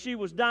as she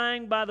was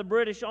dying by the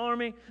British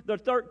Army. Their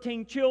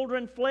 13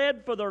 children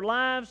fled for their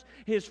lives.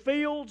 His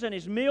fields and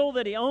his mill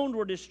that he owned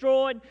were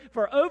destroyed.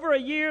 For over a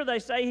year, they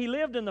say, he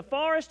lived in the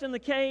forest and the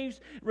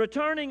caves,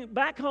 returning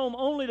back home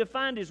only to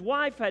find his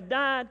wife had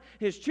died,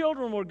 his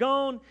children were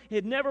gone,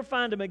 he'd never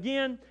find them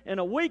again, and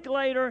a week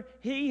later,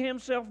 he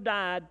himself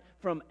died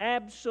from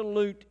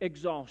absolute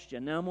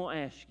exhaustion. Now I'm going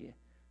to ask you,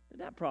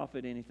 did that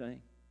profit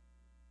anything?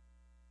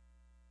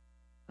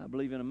 I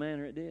believe in a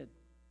manner it did.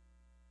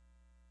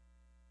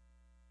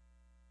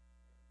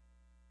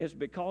 It's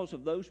because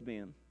of those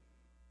men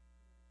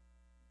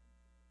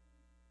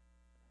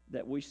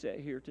that we sit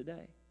here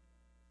today.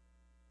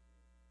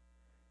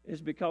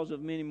 It's because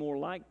of many more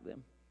like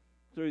them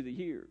through the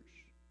years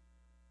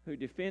who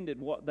defended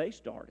what they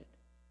started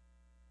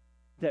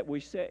that we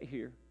sit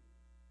here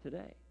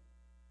today.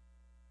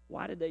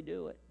 Why did they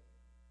do it?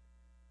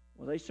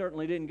 Well, they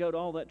certainly didn't go to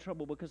all that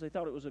trouble because they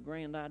thought it was a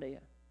grand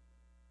idea.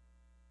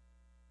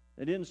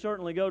 They didn't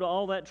certainly go to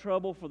all that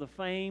trouble for the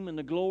fame and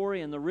the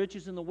glory and the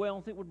riches and the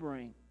wealth it would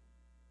bring.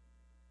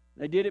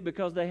 They did it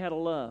because they had a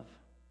love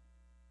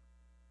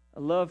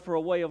for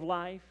a way of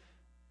life,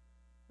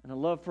 and a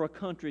love for a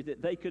country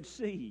that they could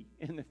see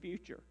in the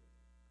future.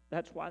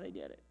 That's why they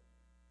did it.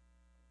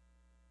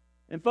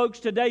 And folks,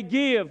 today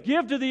give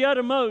to the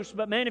uttermost,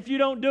 but man, if you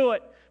don't do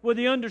it with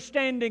the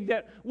understanding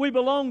that we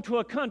belong to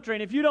a country,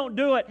 and if you don't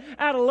do it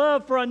out of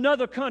love for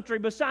another country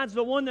besides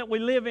the one that we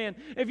live in,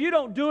 if you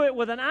don't do it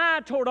with an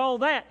eye toward all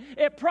that,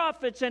 it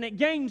profits and it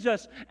gains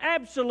us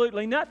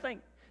absolutely nothing.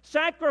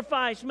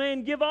 Sacrifice,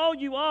 man, give all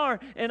you are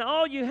and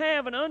all you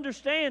have, and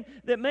understand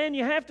that, man,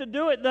 you have to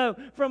do it, though,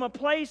 from a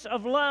place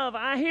of love.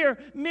 I hear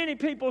many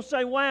people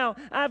say, wow,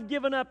 I've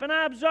given up. And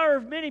I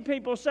observe many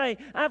people say,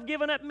 I've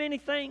given up many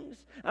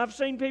things. I've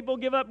seen people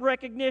give up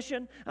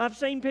recognition. I've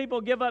seen people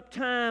give up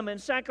time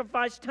and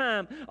sacrifice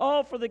time,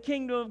 all for the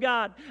kingdom of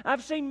God.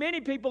 I've seen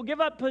many people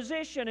give up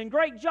position and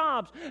great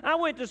jobs. I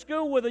went to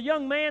school with a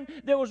young man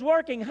that was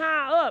working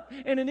high up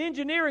in an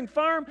engineering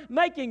firm,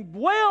 making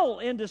well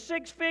into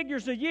 6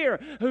 figures a year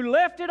who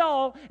left it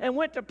all and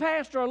went to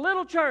pastor a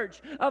little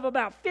church of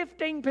about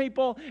 15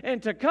 people in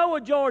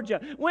Toccoa, Georgia.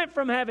 Went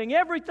from having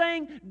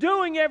everything,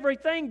 doing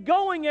everything,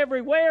 going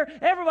everywhere.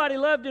 Everybody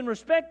loved and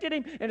respected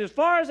him. And as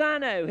far as I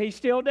know, he's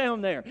still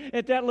down there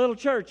at that little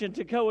church in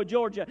Toccoa,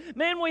 Georgia.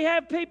 Man, we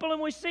have people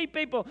and we see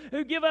people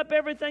who give up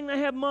everything they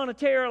have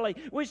monetarily.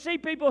 We see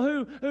people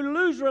who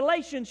lose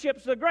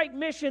relationships, the great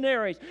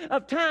missionaries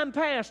of time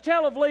past,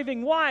 tell of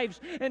leaving wives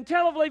and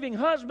tell of leaving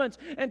husbands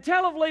and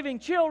tell of leaving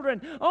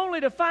children,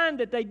 only to find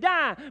that they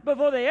die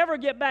before they ever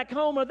get back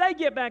home, or they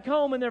get back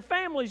home and their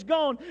family's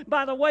gone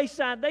by the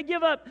wayside. They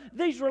give up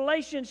these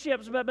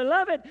relationships. But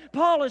beloved,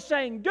 Paul is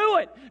saying, do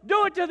it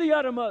to the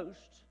uttermost.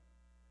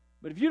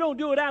 But if you don't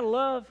do it out of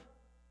love,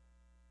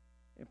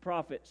 it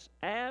profits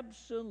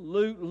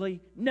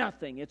absolutely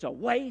nothing. It's a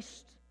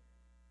waste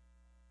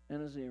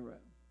and a zero.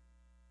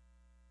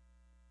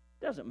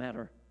 Doesn't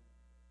matter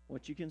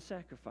what you can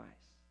sacrifice.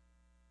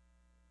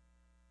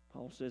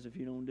 Paul says if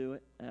you don't do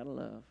it out of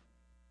love,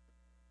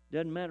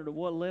 doesn't matter to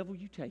what level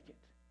you take it.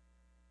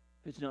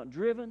 If it's not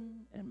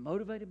driven and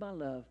motivated by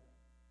love,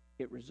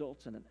 it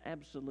results in an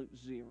absolute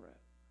zero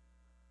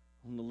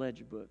on the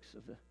ledger books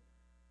of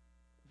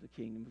the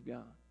kingdom of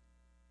God.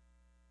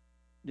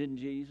 Didn't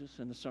Jesus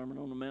in the Sermon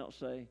on the Mount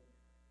say,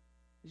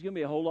 there's going to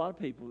be a whole lot of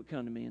people that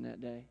come to me in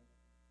that day?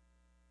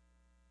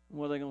 And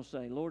what are they going to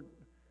say? Lord,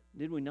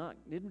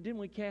 didn't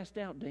we cast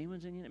out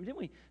demons in your name?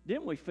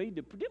 Didn't we feed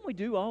didn't we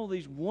do all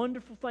these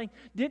wonderful things?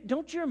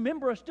 Don't you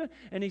remember us doing?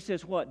 And he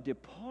says, what?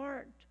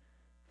 Depart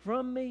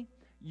from me,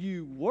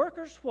 you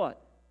workers,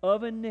 what?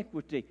 Of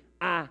iniquity.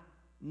 I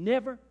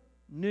never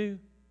knew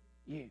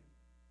you.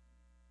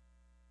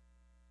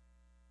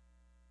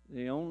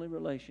 The only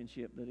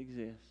relationship that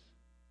exists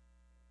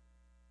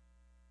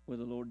with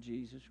the Lord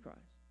Jesus Christ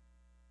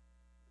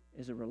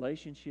is a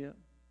relationship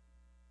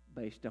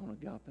based on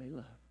agape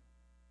love.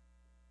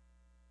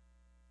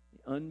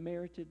 The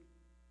unmerited,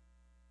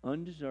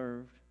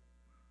 undeserved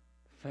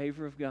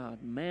favor of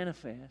God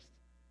manifest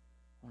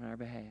on our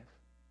behalf.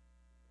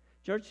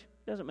 Church,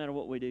 doesn't matter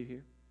what we do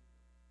here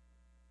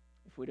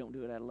if we don't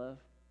do it out of love.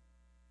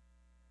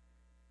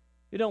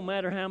 It don't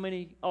matter how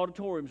many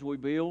auditoriums we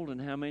build and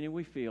how many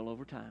we fill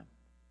over time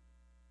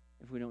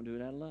if we don't do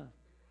it out of love.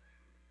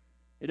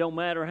 It don't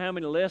matter how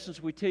many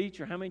lessons we teach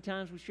or how many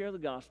times we share the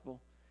gospel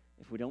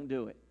if we don't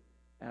do it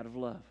out of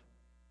love.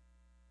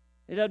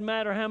 It doesn't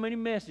matter how many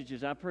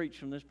messages I preach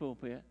from this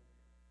pulpit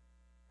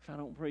if I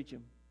don't preach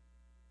them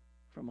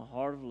from a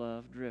heart of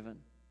love driven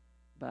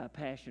by a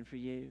passion for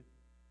you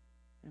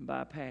and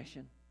by a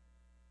passion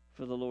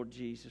for the Lord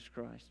Jesus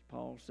Christ.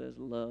 Paul says,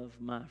 love,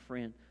 my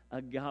friend.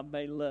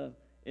 Agape love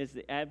is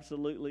the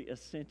absolutely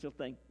essential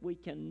thing. We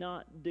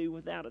cannot do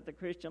without it. The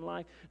Christian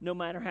life, no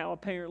matter how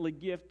apparently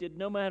gifted,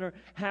 no matter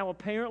how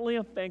apparently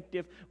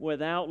effective,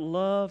 without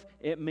love,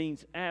 it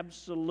means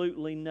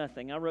absolutely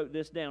nothing. I wrote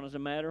this down as a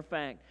matter of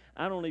fact.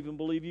 I don't even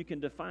believe you can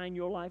define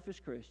your life as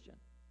Christian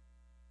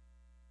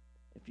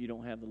if you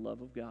don't have the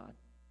love of God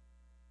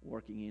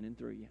working in and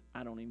through you.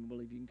 I don't even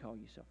believe you can call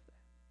yourself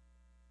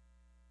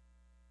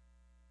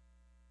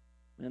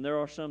that. And there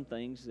are some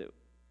things that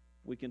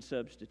we can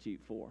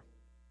substitute for.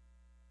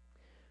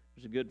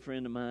 There's a good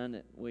friend of mine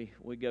that we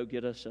go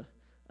get us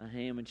a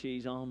ham and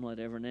cheese omelet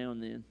every now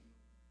and then.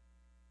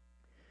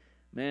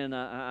 Man,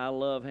 I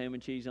love ham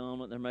and cheese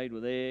omelet. They're made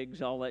with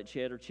eggs, all that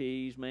cheddar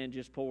cheese. Man,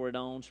 just pour it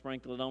on,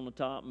 sprinkle it on the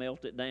top,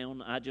 melt it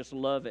down. I just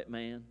love it,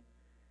 man.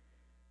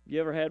 You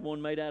ever had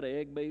one made out of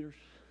egg beaters?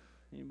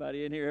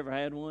 Anybody in here ever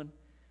had one?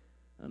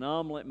 An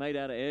omelet made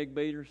out of egg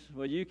beaters?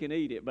 Well, you can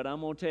eat it, but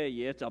I'm going to tell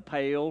you, it's a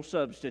pale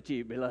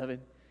substitute, beloved.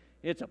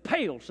 It's a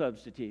pale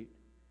substitute.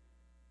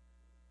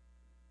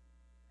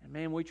 And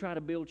man, we try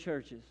to build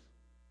churches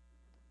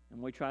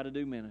and we try to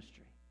do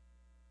ministry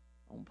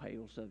on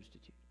pale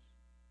substitutes.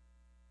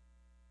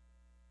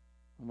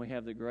 And we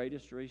have the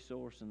greatest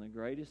resource and the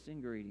greatest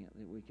ingredient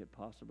that we could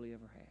possibly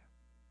ever have.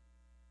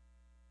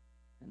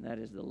 And that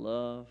is the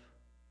love,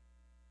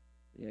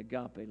 the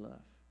agape love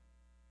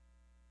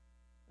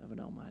of an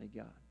almighty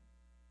God.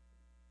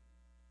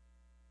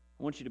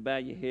 I want you to bow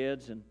your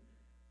heads and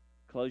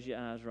close your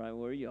eyes right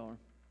where you are.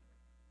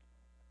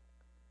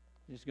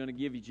 I'm just going to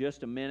give you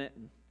just a minute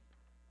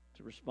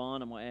to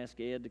respond. I'm going to ask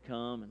Ed to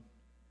come, and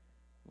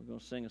we're going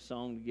to sing a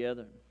song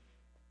together.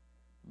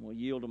 And we'll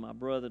yield to my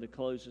brother to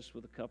close us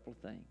with a couple of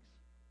things.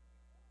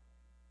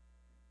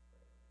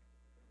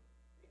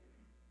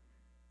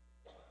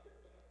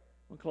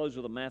 We'll close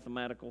with a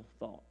mathematical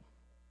thought.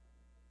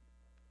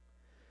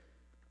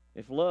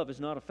 If love is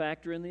not a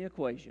factor in the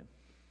equation,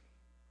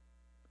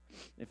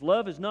 if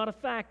love is not a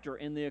factor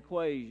in the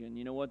equation,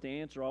 you know what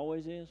the answer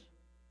always is?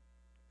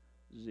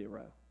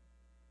 0.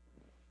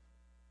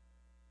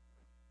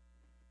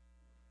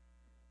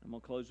 I'm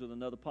going to close with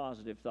another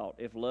positive thought.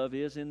 If love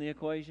is in the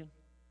equation,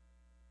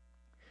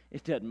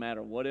 it doesn't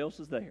matter what else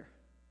is there.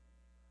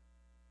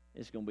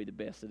 It's going to be the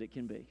best that it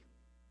can be.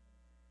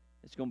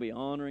 It's going to be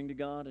honoring to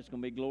God. It's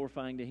going to be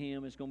glorifying to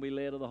Him. It's going to be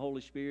led of the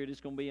Holy Spirit.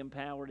 It's going to be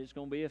empowered. It's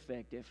going to be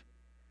effective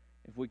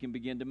if we can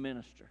begin to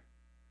minister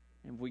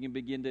and if we can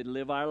begin to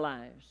live our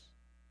lives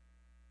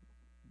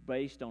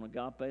based on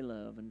agape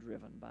love and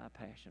driven by a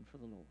passion for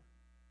the Lord.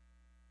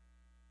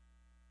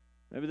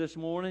 Maybe this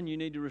morning you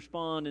need to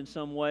respond in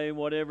some way,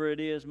 whatever it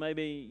is.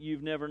 Maybe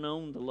you've never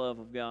known the love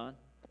of God.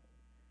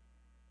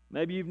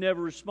 Maybe you've never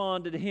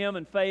responded to Him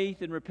in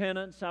faith and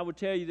repentance. I would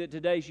tell you that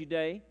today's your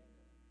day.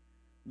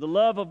 The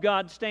love of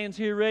God stands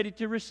here ready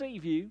to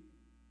receive you.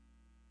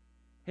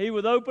 He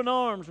with open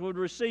arms would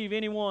receive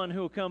anyone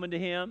who will come into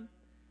Him.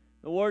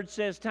 The Word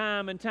says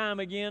time and time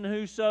again,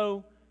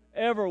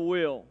 whosoever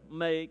will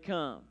may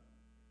come.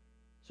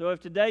 So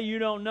if today you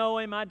don't know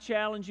Him, I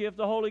challenge you, if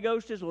the Holy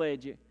Ghost has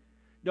led you,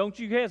 don't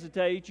you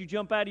hesitate. You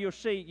jump out of your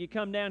seat. You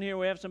come down here.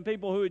 We have some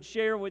people who would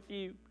share with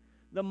you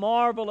the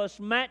marvelous,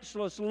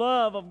 matchless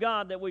love of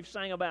God that we've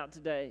sang about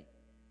today.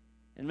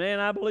 And man,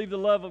 I believe the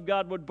love of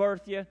God would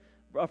birth you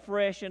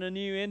afresh and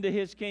anew into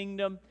His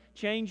kingdom,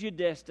 change your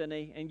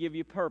destiny, and give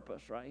you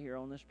purpose right here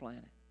on this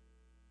planet.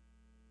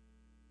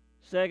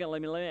 Secondly,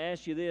 let me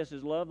ask you this.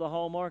 Is love the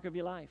hallmark of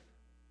your life?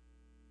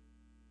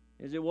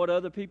 Is it what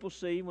other people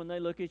see when they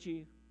look at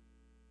you?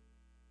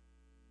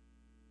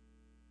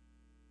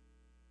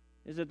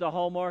 Is it the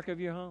hallmark of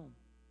your home?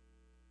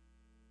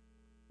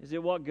 Is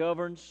it what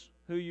governs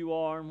who you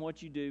are and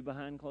what you do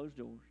behind closed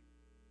doors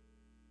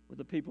with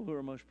the people who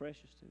are most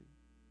precious to you?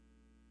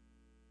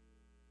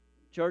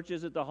 Church,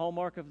 is it the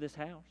hallmark of this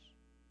house?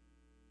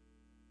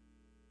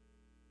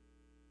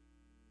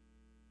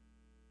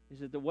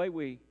 Is it the way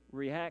we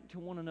react to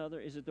one another?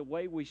 Is it the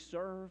way we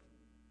serve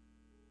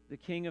the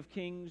King of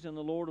Kings and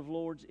the Lord of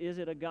Lords? Is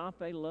it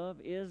agape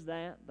love? Is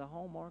that the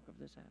hallmark of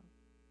this house?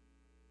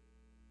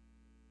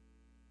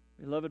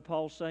 Beloved,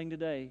 Paul's saying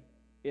today,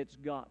 it's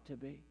got to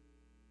be.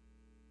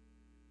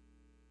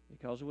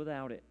 Because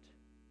without it,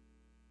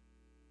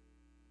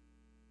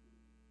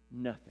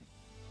 nothing.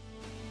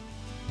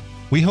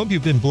 We hope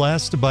you've been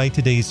blessed by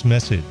today's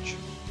message.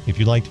 If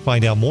you'd like to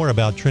find out more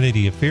about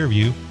Trinity of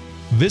Fairview,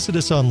 visit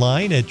us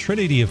online at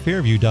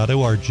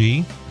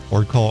trinityoffairview.org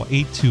or call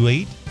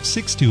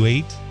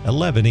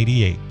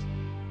 828-628-1188.